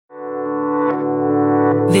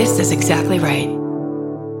This is exactly right.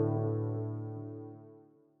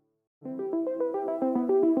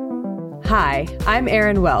 Hi, I'm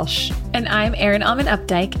Erin Welsh. And I'm Erin Alman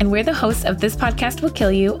Updike, and we're the hosts of This Podcast Will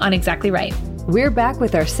Kill You on Exactly Right. We're back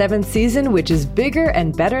with our 7th season, which is bigger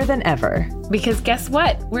and better than ever. Because guess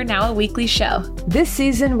what? We're now a weekly show. This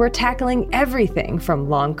season, we're tackling everything from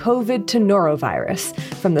long COVID to norovirus,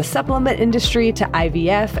 from the supplement industry to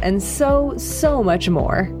IVF, and so much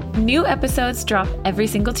more. New episodes drop every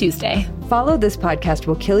single Tuesday. Follow This Podcast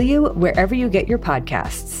Will Kill You wherever you get your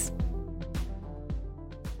podcasts.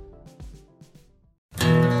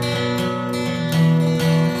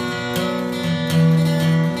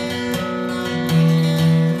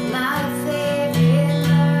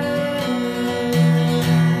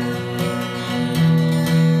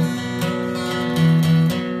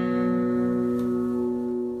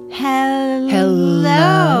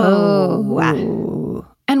 Hello.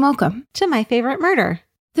 And welcome to My Favorite Murder,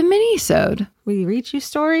 the Minisode. We read you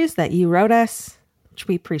stories that you wrote us, which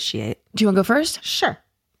we appreciate. Do you want to go first? Sure.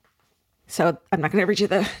 So I'm not going to read you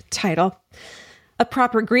the title. A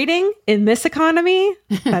proper greeting in this economy.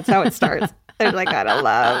 That's how it starts. There's like, gotta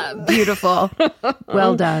love. Beautiful.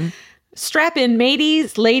 Well done. Strap in,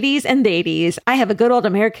 mateys, ladies, and thadies. I have a good old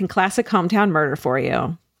American classic hometown murder for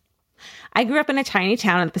you. I grew up in a tiny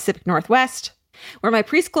town in the Pacific Northwest, where my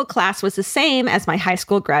preschool class was the same as my high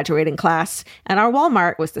school graduating class, and our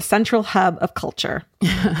Walmart was the central hub of culture.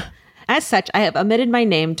 As such, I have omitted my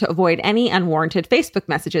name to avoid any unwarranted Facebook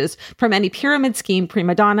messages from any pyramid scheme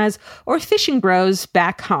prima donnas or fishing bros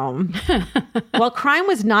back home. While crime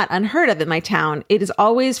was not unheard of in my town, it is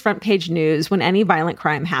always front page news when any violent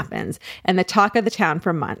crime happens, and the talk of the town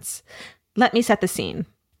for months. Let me set the scene.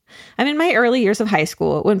 I'm in my early years of high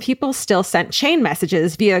school when people still sent chain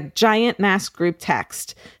messages via giant mass group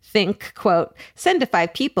text. Think, quote, send to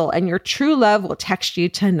 5 people and your true love will text you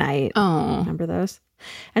tonight. Oh, remember those?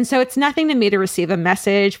 And so it's nothing to me to receive a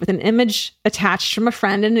message with an image attached from a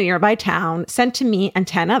friend in a nearby town sent to me and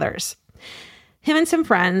 10 others. Him and some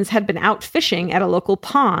friends had been out fishing at a local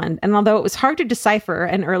pond, and although it was hard to decipher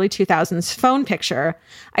an early 2000s phone picture,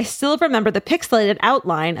 I still remember the pixelated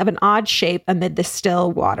outline of an odd shape amid the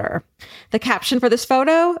still water. The caption for this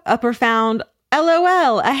photo, a profound,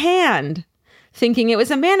 LOL, a hand, thinking it was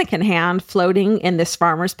a mannequin hand floating in this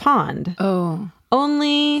farmer's pond. Oh.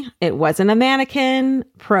 Only it wasn't a mannequin.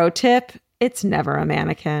 Pro tip, it's never a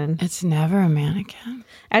mannequin. It's never a mannequin.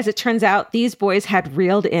 As it turns out, these boys had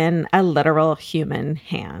reeled in a literal human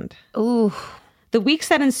hand. Ooh. The weeks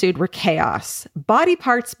that ensued were chaos. Body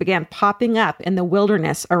parts began popping up in the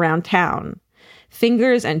wilderness around town.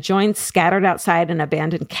 Fingers and joints scattered outside an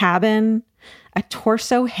abandoned cabin. A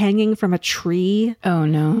torso hanging from a tree. Oh,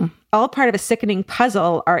 no. All part of a sickening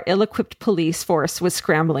puzzle our ill-equipped police force was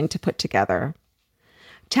scrambling to put together.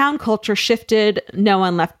 Town culture shifted. No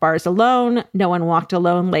one left bars alone. No one walked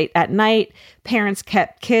alone late at night. Parents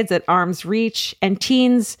kept kids at arm's reach, and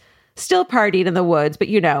teens still partied in the woods, but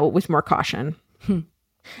with more caution.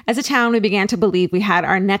 As a town, we began to believe we had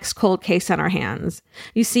our next cold case on our hands.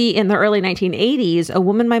 You see, in the early 1980s, a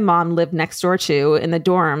woman my mom lived next door to in the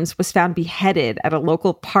dorms was found beheaded at a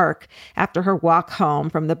local park after her walk home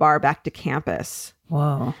from the bar back to campus.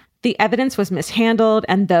 Whoa. The evidence was mishandled,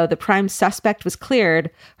 and though the prime suspect was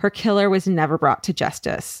cleared, her killer was never brought to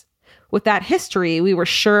justice. With that history, we were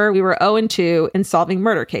sure we were 0-2 in solving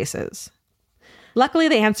murder cases. Luckily,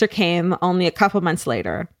 the answer came only a couple months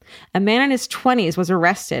later. A man in his 20s was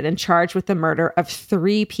arrested and charged with the murder of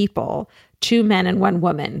 3 people, 2 men and 1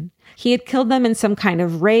 woman. He had killed them in some kind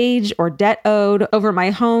of rage or debt owed over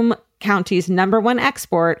my home county's #1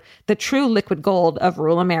 export, the true liquid gold of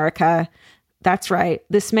rural America. That's right.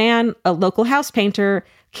 This man, a local house painter,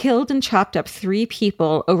 killed and chopped up 3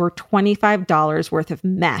 people over $25 worth of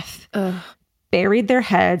meth, buried their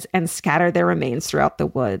heads, and scattered their remains throughout the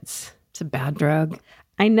woods. It's a bad drug.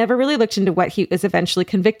 I never really looked into what he was eventually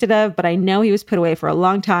convicted of, but I know he was put away for a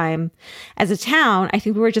long time. As a town, I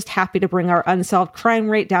think we were just happy to bring our unsolved crime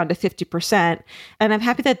rate down to 50%, and I'm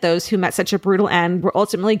happy that those who met such a brutal end were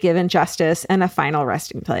ultimately given justice and a final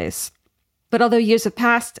resting place. But although years have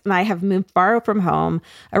passed and I have moved far from home,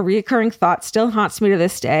 a reoccurring thought still haunts me to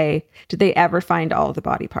this day. Did they ever find all of the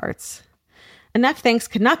body parts? Enough thanks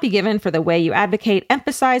could not be given for the way you advocate,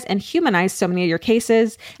 emphasize, and humanize so many of your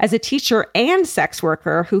cases. As a teacher and sex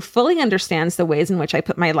worker who fully understands the ways in which I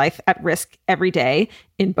put my life at risk every day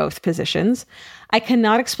in both positions, I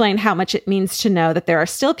cannot explain how much it means to know that there are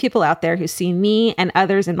still people out there who see me and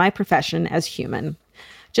others in my profession as human.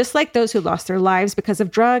 Just like those who lost their lives because of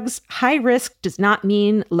drugs, high risk does not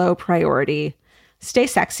mean low priority. Stay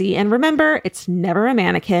sexy, and remember, it's never a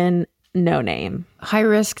mannequin. no name. High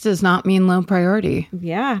risk does not mean low priority.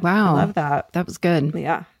 Yeah. Wow. I love that. That was good.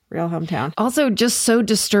 Yeah. Real hometown. Also, just so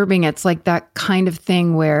disturbing. It's like that kind of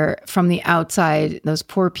thing where from the outside, those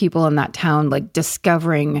poor people in that town, like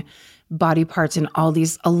discovering body parts in all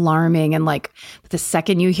these alarming, and like the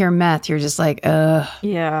second you hear meth, you're just like, ugh.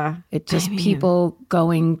 Yeah. It just people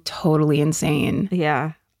going totally insane.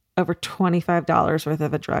 Yeah. Over $25 worth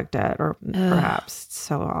of a drug debt, or perhaps. It's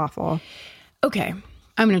so awful. Okay.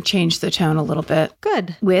 I'm going to change the tone a little bit.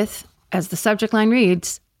 Good. With, as the subject line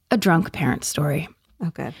reads, a drunk parent story. Oh,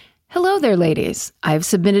 good. Hello there, ladies. I've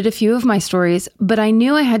submitted a few of my stories, but I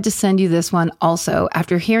knew I had to send you this one also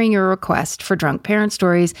after hearing your request for drunk parent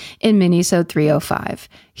stories in Minisode 305.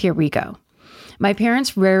 Here we go. My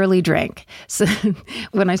parents rarely drank. So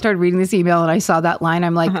when I started reading this email and I saw that line,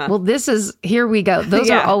 I'm like, well, here we go. Those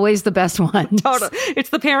are always the best ones. Totally. It's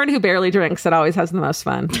the parent who barely drinks that always has the most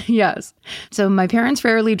fun. Yes. So my parents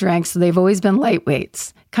rarely drank, so they've always been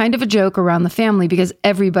lightweights. Kind of a joke around the family because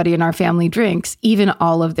everybody in our family drinks, even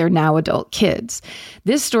all of their now adult kids.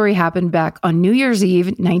 This story happened back on New Year's Eve,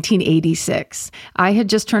 1986. I had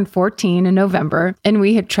just turned 14 in November, and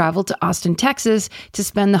we had traveled to Austin, Texas to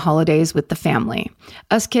spend the holidays with the family.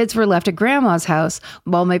 Us kids were left at grandma's house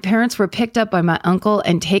while my parents were picked up by my uncle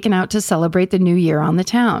and taken out to celebrate the new year on the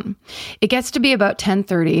town. It gets to be about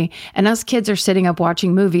 10:30, and us kids are sitting up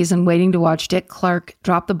watching movies and waiting to watch Dick Clark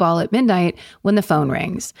drop the ball at midnight when the phone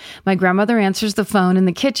rings. My grandmother answers the phone in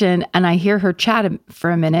the kitchen, and I hear her chat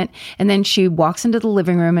for a minute, and then she walks into the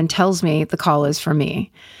living room and tells me the call is for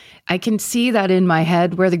me. I can see that in my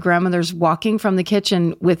head where the grandmother's walking from the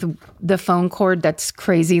kitchen with the phone cord that's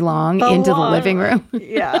crazy long into the living room.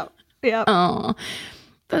 Yeah. Yeah. Oh,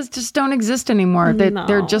 those just don't exist anymore.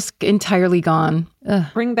 They're just entirely gone. Ugh.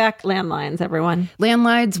 Bring back landlines, everyone.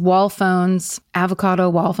 Landlines, wall phones,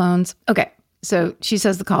 avocado wall phones. Okay. So she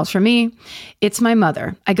says the call's for me. It's my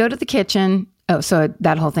mother. I go to the kitchen. Oh, so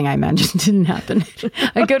that whole thing I mentioned didn't happen.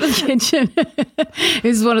 I go to the kitchen. It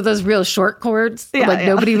was one of those real short cords.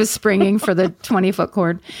 Nobody was springing for the 20-foot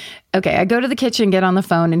cord. Okay, I go to the kitchen, get on the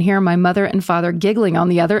phone, and hear my mother and father giggling on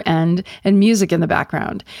the other end and music in the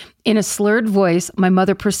background. In a slurred voice, my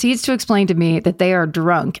mother proceeds to explain to me that they are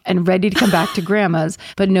drunk and ready to come back to grandma's,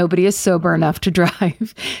 but nobody is sober enough to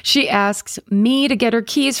drive. She asks me to get her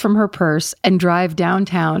keys from her purse and drive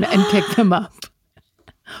downtown and pick them up.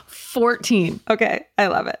 14. Okay, I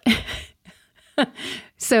love it.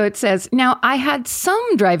 So it says, now I had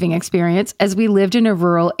some driving experience as we lived in a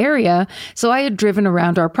rural area, so I had driven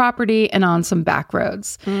around our property and on some back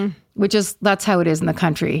roads, that's how it is in the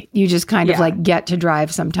country. You just kind of like get to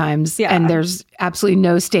drive sometimes, and there's absolutely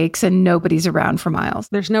no stakes and nobody's around for miles.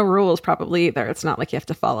 There's no rules probably either. It's not like you have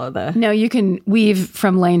to follow the... No, you can weave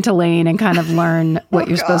from lane to lane and kind of learn what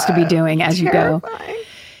you're supposed to be doing as you go.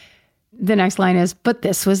 The next line is, but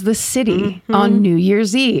this was the city on New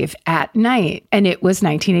Year's Eve at night. And it was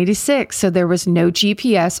 1986, so there was no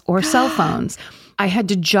GPS or cell phones. I had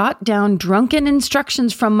to jot down drunken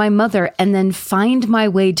instructions from my mother and then find my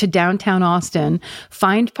way to downtown Austin,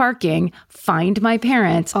 find parking, find my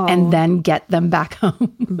parents, and then get them back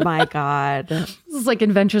home. My God. This is like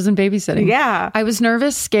Adventures in Babysitting. Yeah. I was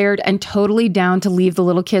nervous, scared, and totally down to leave the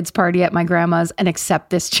little kids' party at my grandma's and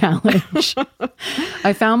accept this challenge.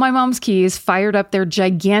 I found my mom's keys, fired up their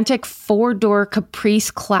gigantic 4-door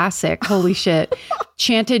Caprice Classic, holy shit,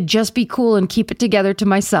 chanted "Just be cool and keep it together" to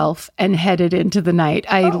myself, and headed into the night.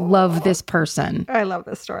 I love this person. I love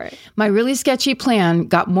this story. My really sketchy plan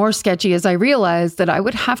got more sketchy as I realized that I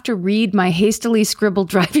would have to read my hastily scribbled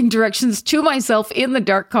driving directions to myself in the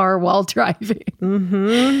dark car while driving.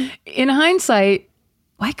 In hindsight,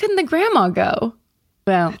 why couldn't the grandma go?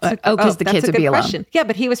 Well, because the kids would be alone. Yeah,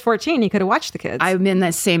 but he was 14. You could have watched the kids. I'm in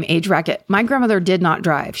the same age bracket. My grandmother did not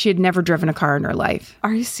drive. She had never driven a car in her life.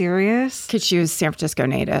 Are you serious? Because she was San Francisco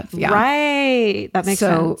native. Yeah. Right. That makes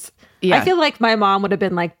sense. Yeah. I feel like my mom would have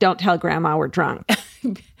been like, don't tell grandma we're drunk.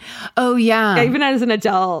 Oh, yeah. Even as an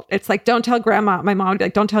adult, it's like, don't tell grandma. My mom would be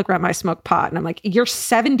like, don't tell grandma I smoke pot. And I'm like, you're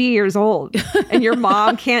 70 years old and your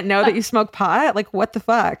mom can't know that you smoke pot? Like, what the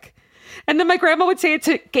fuck? And then my grandma would say it's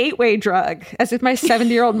a gateway drug, as if my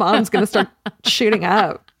 70-year-old mom's going to start shooting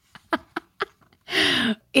up.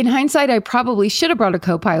 In hindsight, I probably should have brought a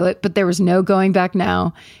co-pilot, but there was no going back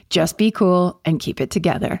now. Just be cool and keep it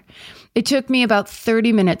together. It took me about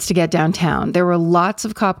 30 minutes to get downtown. There were lots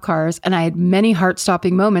of cop cars, and I had many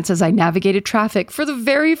heart-stopping moments as I navigated traffic for the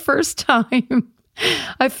very first time.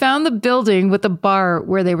 I found the building with the bar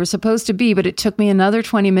where they were supposed to be, but it took me another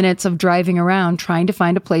 20 minutes of driving around trying to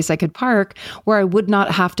find a place I could park where I would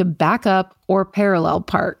not have to back up or parallel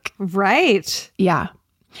park. Right. Yeah.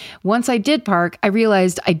 Once I did park, I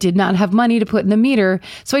realized I did not have money to put in the meter,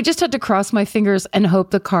 so I just had to cross my fingers and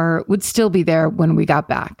hope the car would still be there when we got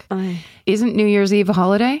back. Isn't New Year's Eve a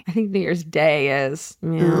holiday? I think New Year's Day is.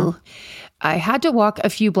 Yeah. I had to walk a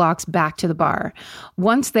few blocks back to the bar.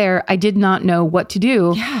 Once there, I did not know what to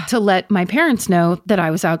do to let my parents know that I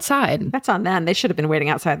was outside. That's on them. They should have been waiting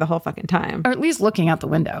outside the whole fucking time. Or at least looking out the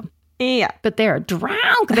window. Yeah. But they're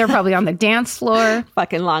drunk. They're probably on the dance floor.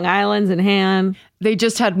 Fucking Long Island's in hand. They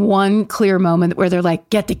just had one clear moment where they're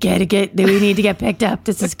like, we need to get picked up.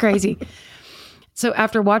 This is crazy. So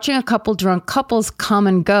after watching a couple drunk couples come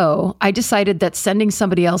and go, I decided that sending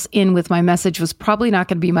somebody else in with my message was probably not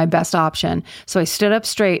going to be my best option. So I stood up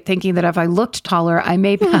straight, thinking that if I looked taller, I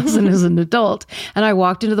may pass in as an adult. And I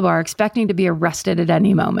walked into the bar expecting to be arrested at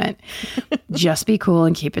any moment. Just be cool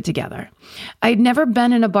and keep it together. I'd never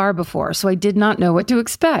been in a bar before, so I did not know what to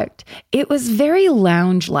expect. It was very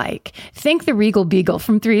lounge-like. Think the Regal Beagle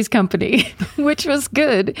from Three's Company, which was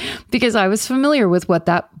good because I was familiar with what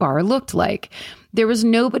that bar looked like. There was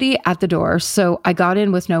nobody at the door, so I got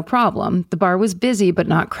in with no problem. The bar was busy, but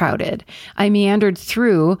not crowded. I meandered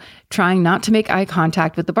through, trying not to make eye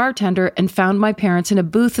contact with the bartender, and found my parents in a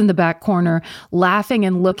booth in the back corner, laughing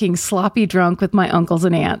and looking sloppy drunk with my uncles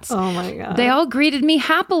and aunts. Oh my God. They all greeted me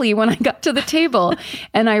happily when I got to the table,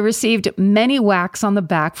 and I received many whacks on the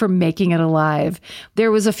back for making it alive.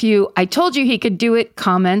 There was a few, "I told you he could do it"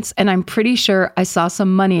 comments, and I'm pretty sure I saw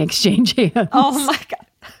some money exchange hands. Oh my God.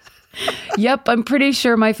 Yep, I'm pretty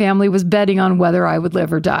sure my family was betting on whether I would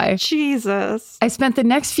live or die. Jesus. I spent the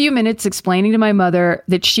next few minutes explaining to my mother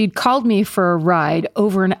that she'd called me for a ride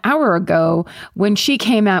over an hour ago when she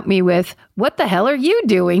came at me with, "What the hell are you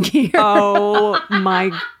doing here?" Oh my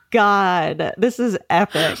God. This is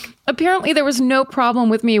epic. Apparently, there was no problem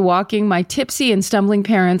with me walking my tipsy and stumbling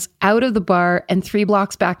parents out of the bar and 3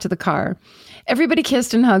 blocks back to the car. Everybody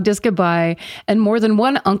kissed and hugged us goodbye, and more than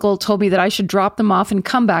one uncle told me that I should drop them off and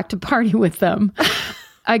come back to party with them.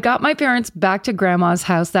 I got my parents back to Grandma's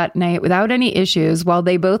house that night without any issues while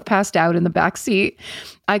they both passed out in the back seat.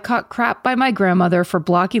 I caught crap by my grandmother for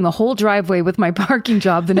blocking the whole driveway with my parking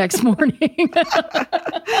job the next morning.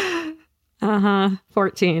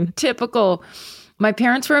 14. Typical. My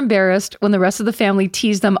parents were embarrassed when the rest of the family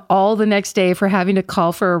teased them all the next day for having to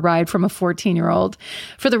call for a ride from a 14-year-old.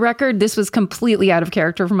 For the record, this was completely out of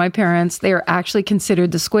character for my parents. They are actually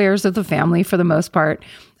considered the squares of the family for the most part.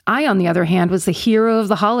 I, on the other hand, was the hero of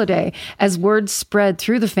the holiday, as word spread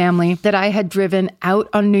through the family that I had driven out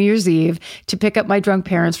on New Year's Eve to pick up my drunk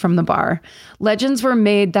parents from the bar. Legends were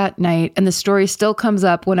made that night, and the story still comes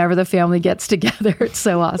up whenever the family gets together. It's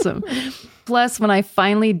so awesome. Plus, when I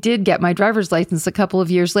finally did get my driver's license a couple of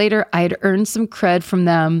years later, I had earned some cred from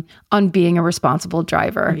them on being a responsible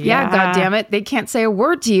driver. Yeah, God damn it. They can't say a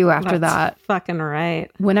word to you after that. Fucking right.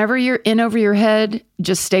 Whenever you're in over your head,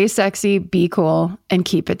 just stay sexy, be cool, and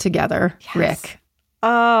keep it together. Yes. Rick.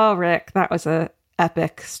 Oh, Rick, that was a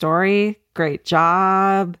epic story. Great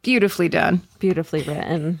job. Beautifully done. Beautifully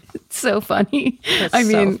written. It's so funny. It's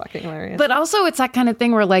so fucking hilarious. But also it's that kind of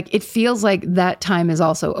thing where like it feels like that time is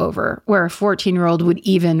also over, where a 14-year-old would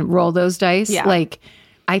even roll those dice. Yeah. Like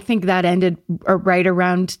I think that ended right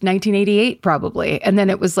around 1988 probably. And then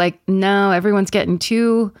it was like, no, everyone's getting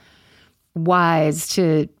too wise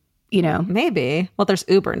to, you know. Maybe. Well, there's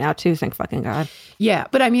Uber now too, thank fucking God. Yeah.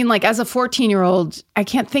 But I mean, like as a 14-year-old, I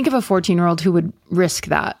can't think of a 14-year-old who would risk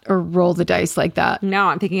that or roll the dice like that. No,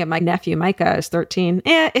 I'm thinking of my nephew, Micah, is 13.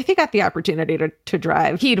 If he got the opportunity to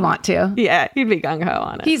drive. He'd want to. Yeah, he'd be gung-ho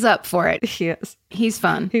on it. He's up for it. He is. He's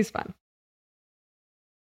fun. He's fun.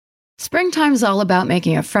 Springtime's all about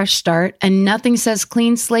making a fresh start, and nothing says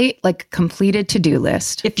clean slate like a completed to-do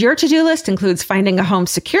list. If your to-do list includes finding a home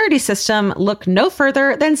security system, look no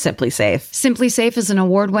further than SimpliSafe. SimpliSafe is an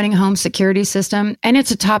award-winning home security system, and it's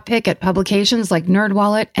a top pick at publications like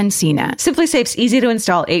NerdWallet and CNET. SimpliSafe's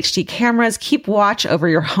easy-to-install HD cameras keep watch over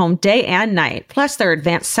your home day and night. Plus, their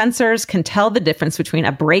advanced sensors can tell the difference between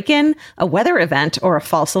a break-in, a weather event, or a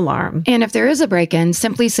false alarm. And if there is a break-in,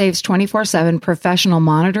 SimpliSafe's 24/7 professional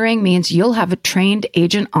monitoring means you'll have a trained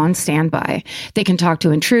agent on standby. They can talk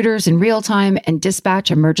to intruders in real time and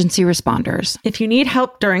dispatch emergency responders. If you need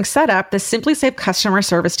help during setup, the SimpliSafe customer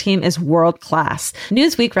service team is world-class.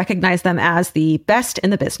 Newsweek recognized them as the best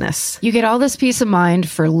in the business. You get all this peace of mind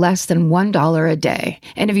for less than $1 a day.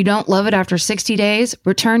 And if you don't love it after 60 days,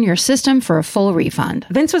 return your system for a full refund.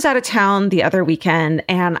 Vince was out of town the other weekend,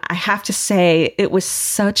 and I have to say it was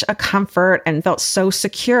such a comfort and felt so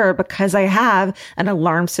secure because I have an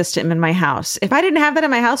alarm system system in my house. If I didn't have that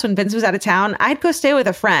in my house when Vince was out of town, I'd go stay with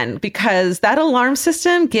a friend because that alarm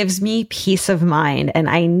system gives me peace of mind. And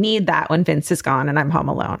I need that when Vince is gone and I'm home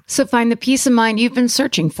alone. So find the peace of mind you've been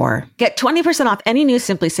searching for. Get 20% off any new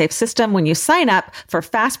Simply Safe system when you sign up for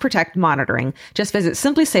Fast Protect monitoring. Just visit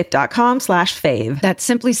simplysafe.com/fave. That's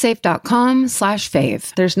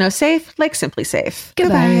simplysafe.com/fave. There's no safe like Simply Safe.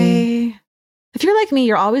 Goodbye. If you're like me,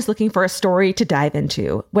 you're always looking for a story to dive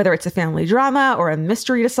into. Whether it's a family drama or a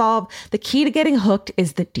mystery to solve, the key to getting hooked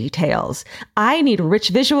is the details. I need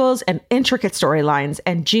rich visuals and intricate storylines,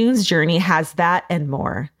 and June's Journey has that and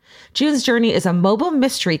more. June's Journey is a mobile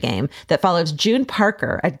mystery game that follows June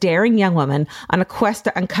Parker, a daring young woman, on a quest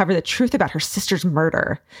to uncover the truth about her sister's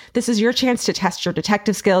murder. This is your chance to test your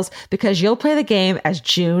detective skills because you'll play the game as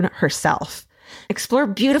June herself. Explore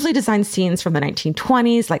beautifully designed scenes from the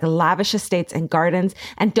 1920s, like lavish estates and gardens,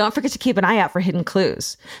 and don't forget to keep an eye out for hidden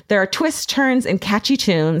clues. There are twists, turns, and catchy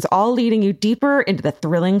tunes, all leading you deeper into the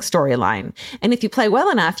thrilling storyline. And if you play well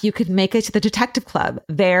enough, you could make it to the Detective Club.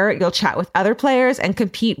 There, you'll chat with other players and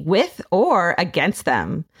compete with or against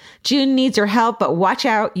them. June needs your help, but watch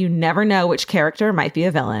out, you never know which character might be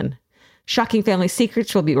a villain. Shocking family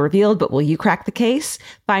secrets will be revealed, but will you crack the case?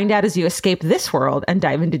 Find out as you escape this world and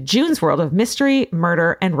dive into June's world of mystery,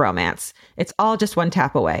 murder, and romance. It's all just one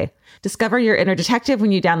tap away. Discover your inner detective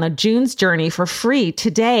when you download June's Journey for free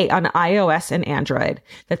today on iOS and Android.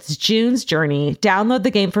 That's June's Journey. Download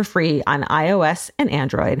the game for free on iOS and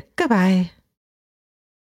Android. Goodbye.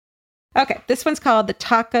 Okay, this one's called The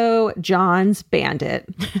Taco John's Bandit.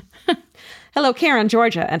 Hello, Karen,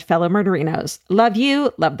 Georgia, and fellow murderinos. Love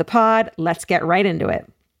you, love the pod. Let's get right into it.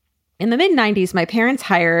 In the mid-90s, my parents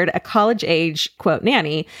hired a college-age, quote,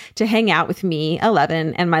 nanny to hang out with me,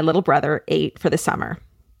 11, and my little brother, 8, for the summer.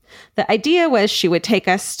 The idea was she would take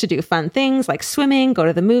us to do fun things like swimming, go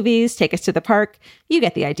to the movies, take us to the park. You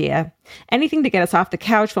get the idea. Anything to get us off the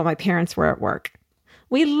couch while my parents were at work.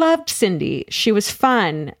 We loved Cindy. She was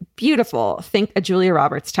fun, beautiful, think a Julia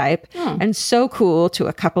Roberts type, and so cool to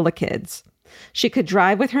a couple of kids. She could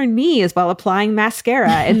drive with her knees while applying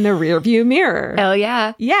mascara in the rearview mirror. Hell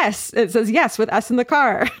yeah. Yes. It says yes with us in the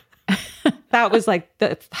car. That was like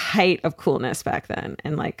the height of coolness back then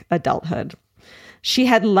and like adulthood. She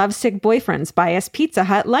had lovesick boyfriends buy us Pizza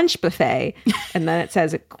Hut lunch buffet. And then it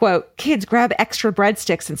says, quote, kids grab extra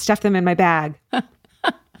breadsticks and stuff them in my bag.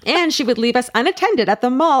 And she would leave us unattended at the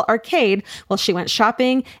mall arcade while she went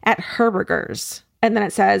shopping at Herberger's. And then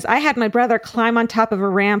it says, I had my brother climb on top of a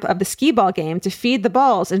ramp of the skee ball game to feed the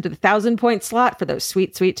balls into the 1,000-point slot for those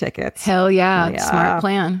sweet, sweet tickets. Hell yeah. Smart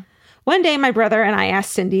plan. One day, my brother and I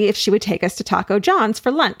asked Cindy if she would take us to Taco John's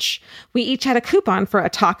for lunch. We each had a coupon for a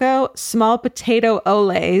taco, small potato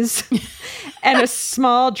olays, and a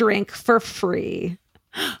small drink for free.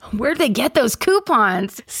 Where'd they get those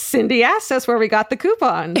coupons? Cindy asked us where we got the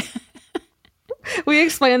coupons. We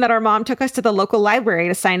explained that our mom took us to the local library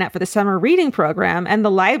to sign up for the summer reading program, and the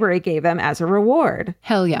library gave them as a reward.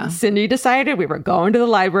 Hell yeah. Cindy decided we were going to the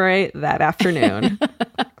library that afternoon.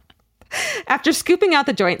 After scooping out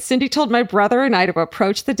the joint, Cindy told my brother and I to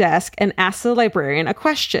approach the desk and ask the librarian a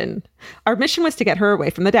question. Our mission was to get her away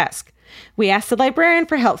from the desk. We asked the librarian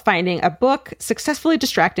for help finding a book, successfully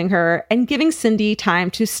distracting her, and giving Cindy time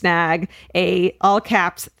to snag a, all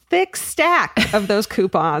caps, thick stack of those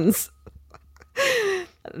coupons.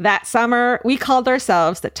 That summer, we called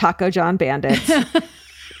ourselves the Taco John Bandits.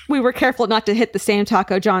 We were careful not to hit the same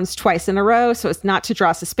Taco John's twice in a row so as not to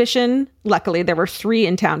draw suspicion. Luckily, there were 3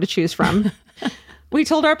 in town to choose from. We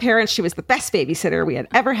told our parents she was the best babysitter we had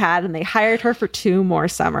ever had, and they hired her for 2 more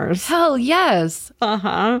summers. Hell yes.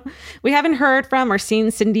 We haven't heard from or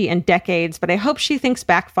seen Cindy in decades, but I hope she thinks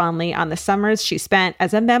back fondly on the summers she spent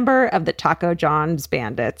as a member of the Taco John's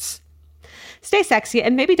Bandits. Stay sexy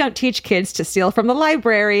and maybe don't teach kids to steal from the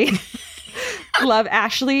library. Love,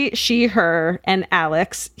 Ashley, she, her, and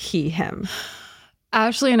Alex, he, him.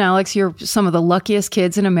 Ashley and Alex, you're some of the luckiest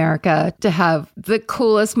kids in America to have the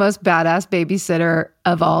coolest, most badass babysitter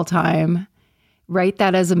of all time. Write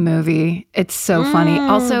that as a movie. It's so funny.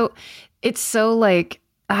 Also, it's so like,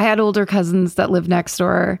 I had older cousins that lived next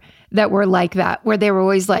door that were like that, where they were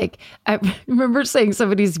always like, I remember saying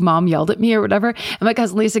somebody's mom yelled at me or whatever, and my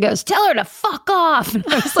cousin Lisa goes, tell her to fuck off. And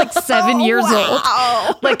I was like 7 years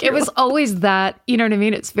old. Like it was always that, you know what I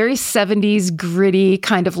mean? It's very 70s gritty,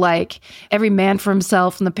 kind of like every man for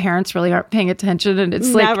himself and the parents really aren't paying attention. And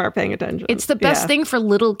it's like, never paying attention. It's the best thing for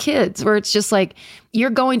little kids where it's just like, you're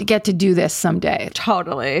going to get to do this someday.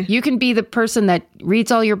 Totally. You can be the person that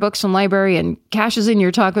reads all your books from library and cashes in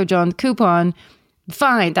your Taco John coupon,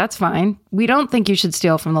 Fine. That's fine. We don't think you should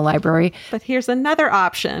steal from the library. But here's another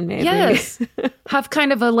option, maybe. Yes. Have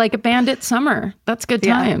kind of a bandit summer. That's good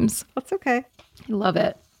times. That's okay. I love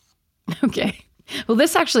it. Okay. Well,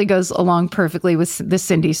 this actually goes along perfectly with the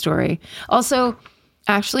Cindy story. Also,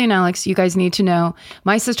 Ashley and Alex, you guys need to know,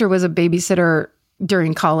 my sister was a babysitter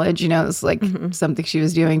during college. It was something she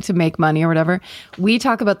was doing to make money or whatever. We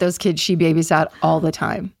talk about those kids she babysat all the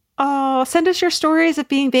time. Oh, send us your stories of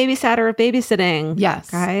being babysat or of babysitting.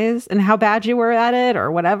 Yes. Guys, and how bad you were at it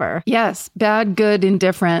or whatever. Yes. Bad, good,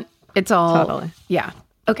 indifferent. It's all. Totally. Yeah.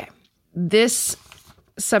 Okay. This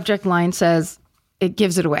subject line says, it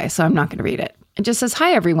gives it away, so I'm not going to read it. It just says,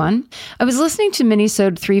 hi, everyone. I was listening to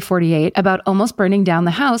Minisode 348 about almost burning down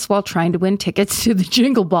the house while trying to win tickets to the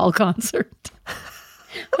Jingle Ball concert.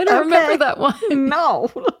 I don't remember that one. No,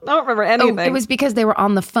 I don't remember anything. Oh, it was because they were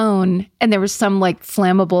on the phone and there was some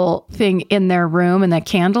flammable thing in their room and that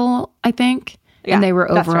candle, I think. Yeah, and they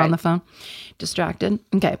were over right. on the phone. Distracted.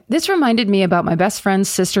 Okay. This reminded me about my best friend's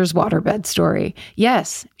sister's waterbed story.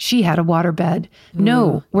 Yes, she had a waterbed.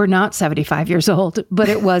 No, we're not 75 years old, but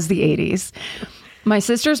it was the 80s. My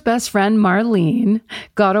sister's best friend, Marlene,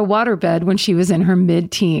 got a waterbed when she was in her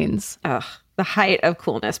mid-teens. Ugh, the height of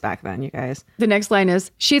coolness back then, you guys. The next line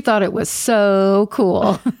is, she thought it was so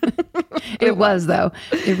cool. It was, though.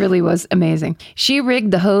 It really was amazing. She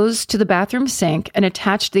rigged the hose to the bathroom sink and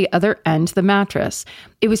attached the other end to the mattress.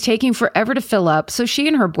 It was taking forever to fill up, so she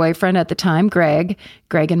and her boyfriend at the time, Greg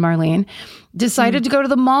and Marlene, decided to go to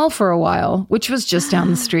the mall for a while, which was just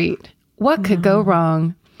down the street. What could go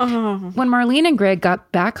wrong? When Marlene and Greg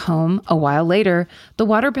got back home a while later, the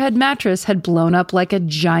waterbed mattress had blown up like a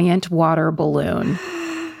giant water balloon.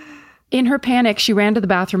 In her panic, she ran to the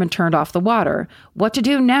bathroom and turned off the water. What to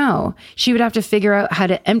do now? She would have to figure out how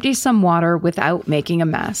to empty some water without making a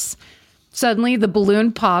mess. Suddenly, the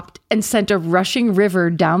balloon popped and sent a rushing river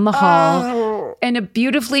down the hall and a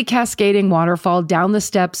beautifully cascading waterfall down the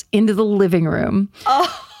steps into the living room.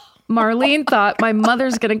 Marlene thought my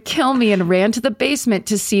mother's going to kill me and ran to the basement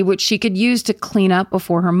to see what she could use to clean up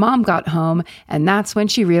before her mom got home. And that's when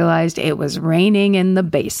she realized it was raining in the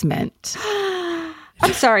basement.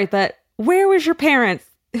 I'm sorry, but where was your parents?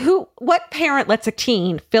 What parent lets a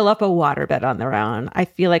teen fill up a waterbed on their own? I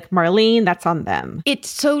feel like Marlene, that's on them. It's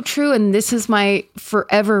so true. And this is my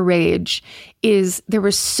forever rage, is there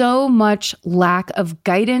was so much lack of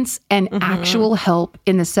guidance and actual help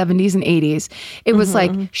in the 70s and 80s. It was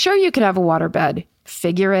like, sure, you could have a waterbed.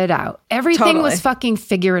 Figure it out. Everything was fucking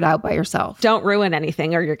figure it out by yourself. Don't ruin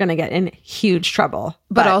anything or you're going to get in huge trouble.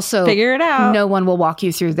 But also, figure it out. No one will walk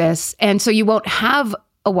you through this. And so you won't have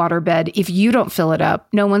a waterbed if you don't fill it up.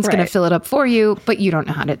 No one's going to fill it up for you, but you don't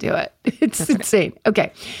know how to do it. It's insane.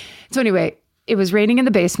 Okay. So anyway, it was raining in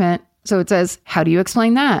the basement. So it says, how do you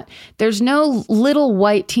explain that? There's no little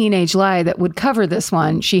white teenage lie that would cover this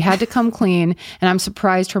one. She had to come clean, and I'm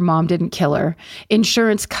surprised her mom didn't kill her.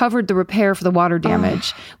 Insurance covered the repair for the water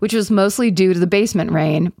damage, which was mostly due to the basement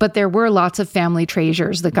rain, but there were lots of family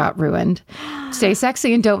treasures that got ruined. Stay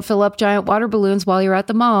sexy and don't fill up giant water balloons while you're at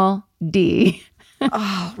the mall. D.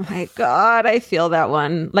 Oh my God. I feel that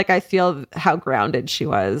one. I feel how grounded she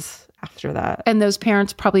was after that. And those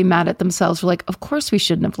parents probably mad at themselves. Were like, of course we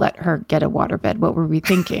shouldn't have let her get a waterbed. What were we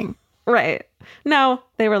thinking? Right. No,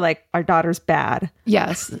 they were like, our daughter's bad.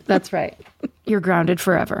 Yes, that's right. You're grounded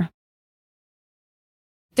forever.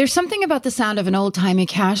 There's something about the sound of an old-timey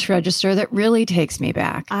cash register that really takes me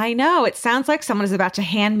back. I know. It sounds like someone is about to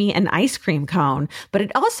hand me an ice cream cone, but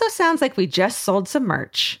it also sounds like we just sold some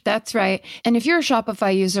merch. That's right. And if you're a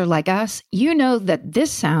Shopify user like us, you know that this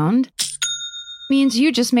sound means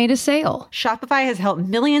you just made a sale. Shopify has helped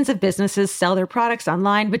millions of businesses sell their products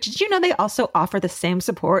online, but did you know they also offer the same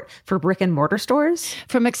support for brick and mortar stores?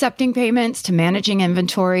 From accepting payments to managing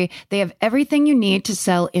inventory, they have everything you need to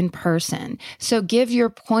sell in person. So give your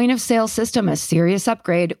point of sale system a serious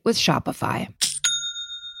upgrade with Shopify.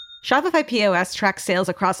 Shopify POS tracks sales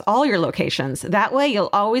across all your locations. That way,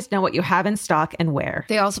 you'll always know what you have in stock and where.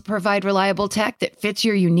 They also provide reliable tech that fits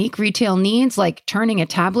your unique retail needs, like turning a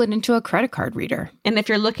tablet into a credit card reader. And if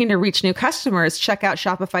you're looking to reach new customers, check out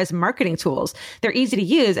Shopify's marketing tools. They're easy to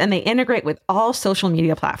use, and they integrate with all social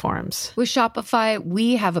media platforms. With Shopify,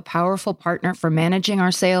 we have a powerful partner for managing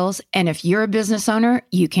our sales. And if you're a business owner,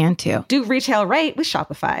 you can too. Do retail right with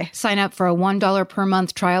Shopify. Sign up for a $1 per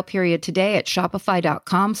month trial period today at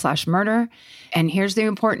shopify.com/murder. And here's the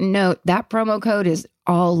important note, that promo code is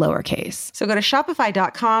all lowercase. So go to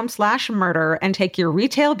shopify.com/murder and take your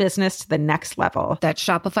retail business to the next level. That's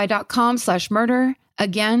shopify.com/murder.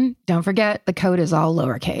 Again, don't forget, the code is all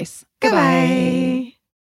lowercase. Goodbye.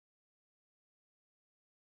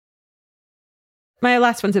 My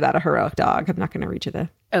last one's about a heroic dog. I'm not going to read you the...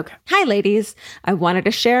 Okay. Hi, ladies. I wanted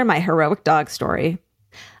to share my heroic dog story.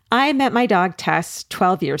 I met my dog, Tess,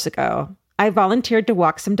 12 years ago. I volunteered to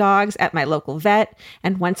walk some dogs at my local vet,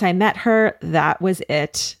 and once I met her, that was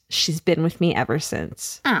it. She's been with me ever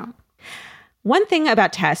since. Oh. One thing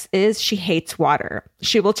about Tess is she hates water.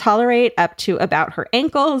 She will tolerate up to about her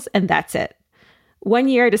ankles, and that's it. One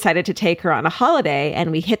year, I decided to take her on a holiday,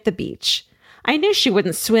 and we hit the beach. I knew she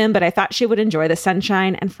wouldn't swim, but I thought she would enjoy the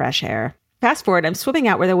sunshine and fresh air. Fast forward, I'm swimming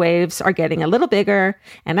out where the waves are getting a little bigger,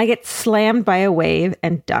 and I get slammed by a wave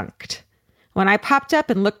and dunked. When I popped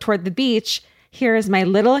up and looked toward the beach, here is my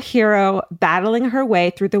little hero battling her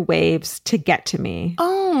way through the waves to get to me.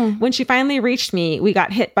 Oh. When she finally reached me, we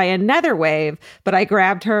got hit by another wave, but I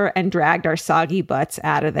grabbed her and dragged our soggy butts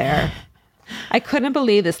out of there. I couldn't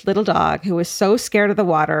believe this little dog, who was so scared of the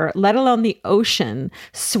water, let alone the ocean,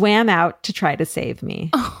 swam out to try to save me.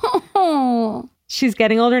 Oh. She's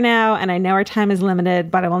getting older now, and I know our time is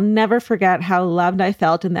limited, but I will never forget how loved I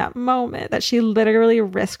felt in that moment, that she literally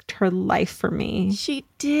risked her life for me. She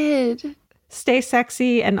did. Stay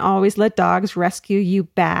sexy and always let dogs rescue you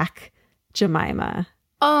back. Jemima.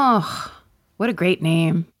 Oh, what a great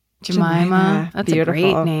name. Jemima. That's beautiful.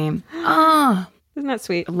 A great name. Oh. Isn't that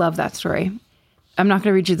sweet? I love that story. I'm not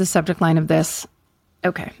going to read you the subject line of this.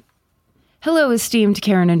 Okay. Hello, esteemed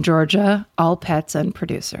Karen and Georgia, all pets and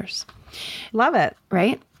producers. Love it.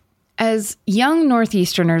 Right? As young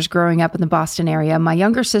Northeasterners growing up in the Boston area, my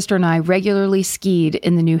younger sister and I regularly skied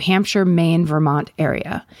in the New Hampshire, Maine, Vermont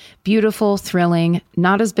area. Beautiful, thrilling,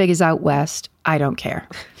 not as big as out west. I don't care.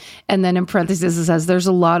 And then in parentheses, it says there's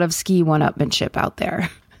a lot of ski one-upmanship out there.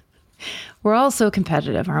 We're all so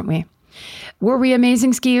competitive, aren't we? Were we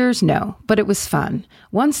amazing skiers? No, but it was fun.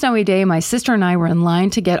 One snowy day, my sister and I were in line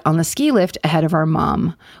to get on the ski lift ahead of our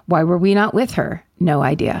mom. Why were we not with her? No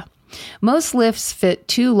idea. Most lifts fit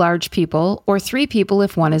 2 large people or 3 people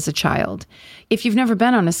if one is a child. If you've never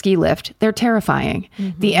been on a ski lift, they're terrifying.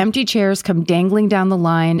 Mm-hmm. The empty chairs come dangling down the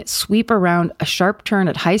line, sweep around a sharp turn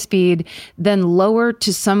at high speed, then lower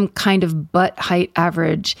to some kind of butt height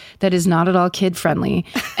average that is not at all kid-friendly,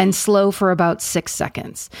 and slow for about 6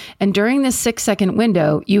 seconds. And during this 6-second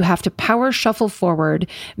window, you have to power shuffle forward,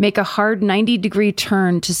 make a hard 90-degree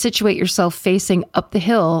turn to situate yourself facing up the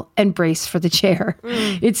hill, and brace for the chair.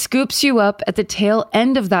 It scoops you up at the tail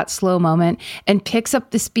end of that slow moment and picks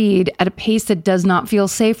up the speed at a pace that does not feel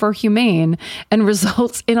safe or humane and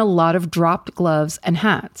results in a lot of dropped gloves and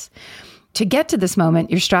hats. To get to this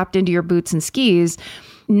moment, you're strapped into your boots and skis,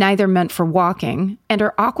 neither meant for walking, and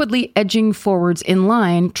are awkwardly edging forwards in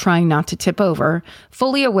line, trying not to tip over,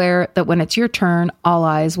 fully aware that when it's your turn, all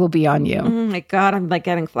eyes will be on you. Oh my God, I'm like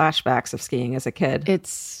getting flashbacks of skiing as a kid.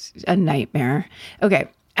 It's a nightmare. Okay.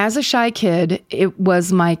 As a shy kid, it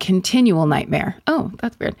was my continual nightmare. Oh,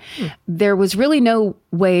 that's weird. There was really no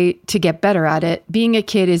way to get better at it. Being a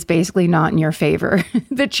kid is basically not in your favor.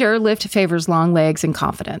 The chairlift favors long legs and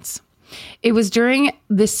confidence. It was during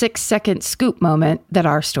the 6-second scoop moment that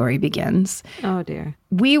our story begins. Oh, dear.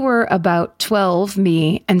 We were about 12,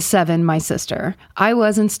 me, and 7, my sister. I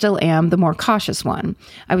was and still am the more cautious one.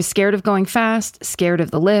 I was scared of going fast, scared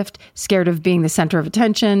of the lift, scared of being the center of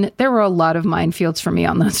attention. There were a lot of minefields for me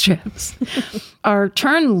on those trips. Our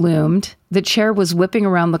turn loomed. The chair was whipping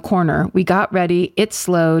around the corner. We got ready. It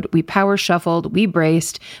slowed. We power shuffled. We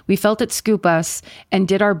braced. We felt it scoop us and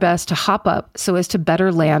did our best to hop up so as to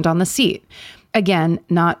better land on the seat. Again,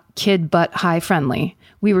 not kid butt high friendly.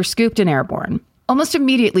 We were scooped and airborne. Almost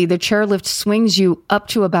immediately, the chairlift swings you up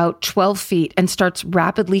to about 12 feet and starts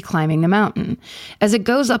rapidly climbing the mountain. As it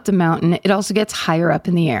goes up the mountain, it also gets higher up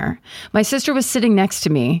in the air. My sister was sitting next to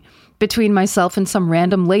me, between myself and some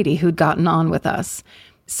random lady who'd gotten on with us.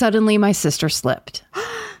 Suddenly, my sister slipped.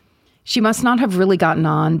 She must not have really gotten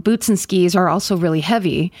on. Boots and skis are also really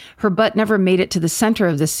heavy. Her butt never made it to the center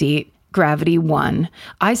of the seat. Gravity won.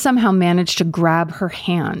 I somehow managed to grab her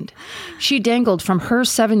hand. She dangled from her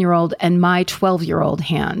 7-year-old and my 12-year-old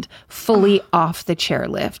hand, fully off the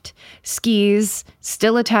chairlift. Skis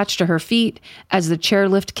still attached to her feet as the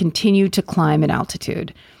chairlift continued to climb in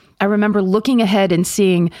altitude. I remember looking ahead and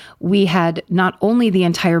seeing we had not only the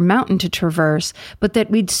entire mountain to traverse, but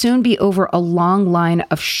that we'd soon be over a long line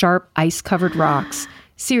of sharp ice-covered rocks.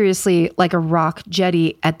 Seriously, like a rock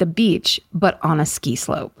jetty at the beach, but on a ski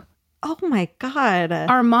slope. Oh my God.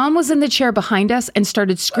 Our mom was in the chair behind us and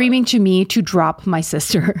started screaming to me to drop my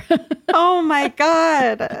sister. Oh my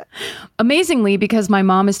God. Amazingly, because my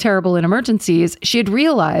mom is terrible in emergencies, she had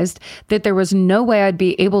realized that there was no way I'd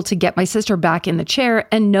be able to get my sister back in the chair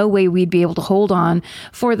and no way we'd be able to hold on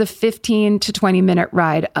for the 15 to 20 minute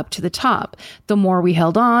ride up to the top. The more we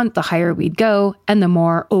held on, the higher we'd go and the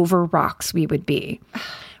more over rocks we would be.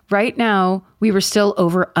 Right now, we were still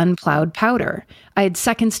over unplowed powder. I had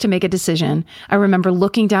seconds to make a decision. I remember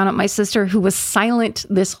looking down at my sister, who was silent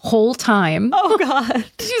this whole time. Oh, God.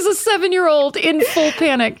 She's a 7-year-old in full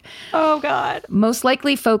panic. Oh, God. Most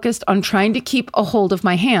likely focused on trying to keep a hold of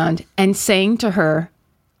my hand and saying to her,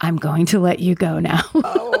 I'm going to let you go now.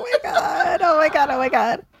 Oh, my God. Oh, my God. Oh, my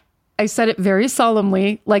God. I said it very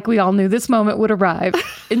solemnly, like we all knew this moment would arrive.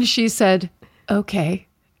 And she said, okay.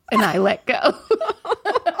 And I let go.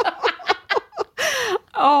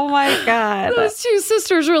 Oh my God. Those two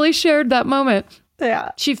sisters really shared that moment.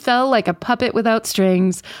 Yeah. She fell like a puppet without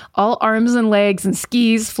strings, all arms and legs and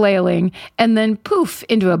skis flailing, and then poof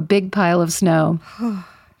into a big pile of snow.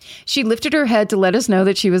 She lifted her head to let us know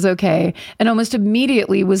that she was okay, and almost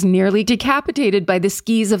immediately was nearly decapitated by the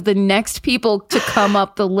skis of the next people to come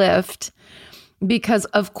up the lift. Because,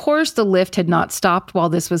 of course, the lift had not stopped while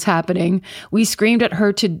this was happening. We screamed at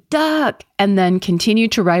her to duck and then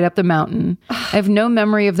continued to ride up the mountain. I have no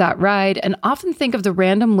memory of that ride and often think of the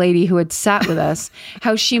random lady who had sat with us,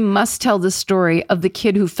 how she must tell the story of the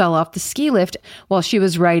kid who fell off the ski lift while she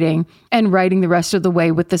was riding and riding the rest of the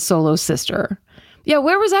way with the solo sister. Yeah,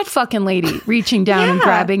 where was that fucking lady reaching down and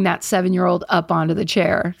grabbing that 7-year-old up onto the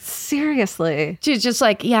chair? Seriously. She's just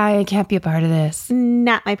like, yeah, I can't be a part of this.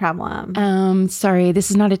 Not my problem. Sorry,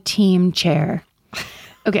 this is not a team chair.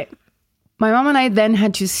 Okay. My mom and I then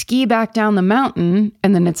had to ski back down the mountain,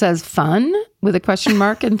 and then it says fun with a question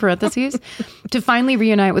mark in parentheses, to finally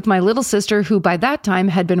reunite with my little sister, who by that time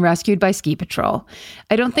had been rescued by ski patrol.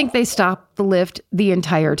 I don't think they stopped the lift the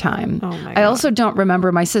entire time. Oh my God. I also don't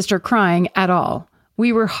remember my sister crying at all.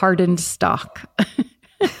 We were hardened stock.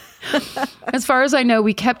 As far as I know,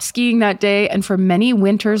 we kept skiing that day and for many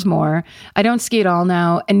winters more. I don't ski at all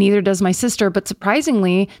now, and neither does my sister, but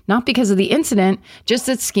surprisingly, not because of the incident, just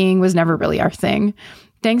that skiing was never really our thing.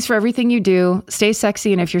 Thanks for everything you do. Stay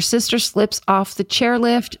sexy, and if your sister slips off the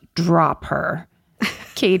chairlift, drop her.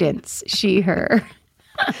 Cadence, she, her.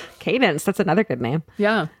 Cadence, that's another good name.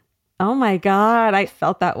 Yeah. Oh my God, I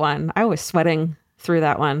felt that one. I was sweating through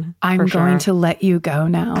that one. I'm going to let you go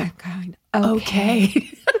now. I'm going.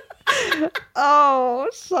 Okay. Oh,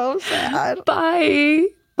 so sad. Bye.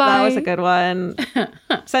 That was a good one.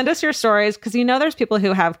 Send us your stories, because you know there's people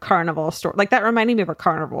who have carnival story. Like that reminded me of a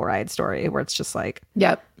carnival ride story where it's just like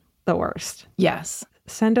Yep. the worst. Yes.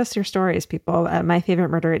 Send us your stories, people, at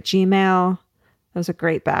myfavoritemurder@gmail.com. That was a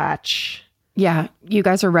great batch. Yeah. You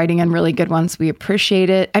guys are writing in really good ones. We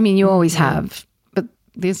appreciate it. I mean, you always have, but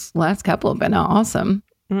these last couple have been awesome.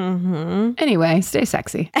 Mm-hmm. Anyway, stay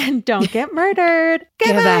sexy. And don't get murdered.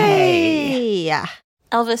 Goodbye.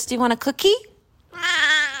 Elvis, do you want a cookie?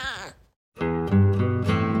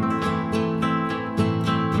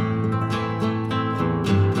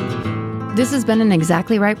 This has been an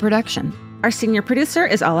Exactly Right production. Our senior producer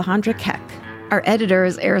is Alejandra Keck. Our editor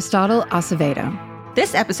is Aristotle Acevedo.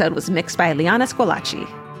 This episode was mixed by Liana Squilacci.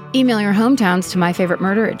 Email your hometowns to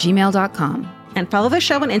myfavoritemurder@gmail.com. And follow the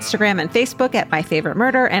show on Instagram and Facebook at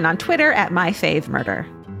myfavoritemurder and on Twitter at myfavemurder.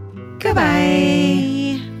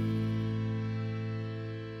 Goodbye.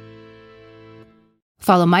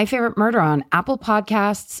 Follow My Favorite Murder on Apple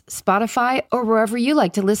Podcasts, Spotify, or wherever you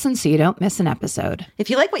like to listen so you don't miss an episode. If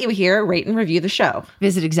you like what you hear, rate and review the show.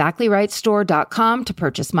 Visit exactlyrightstore.com to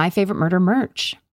purchase My Favorite Murder merch.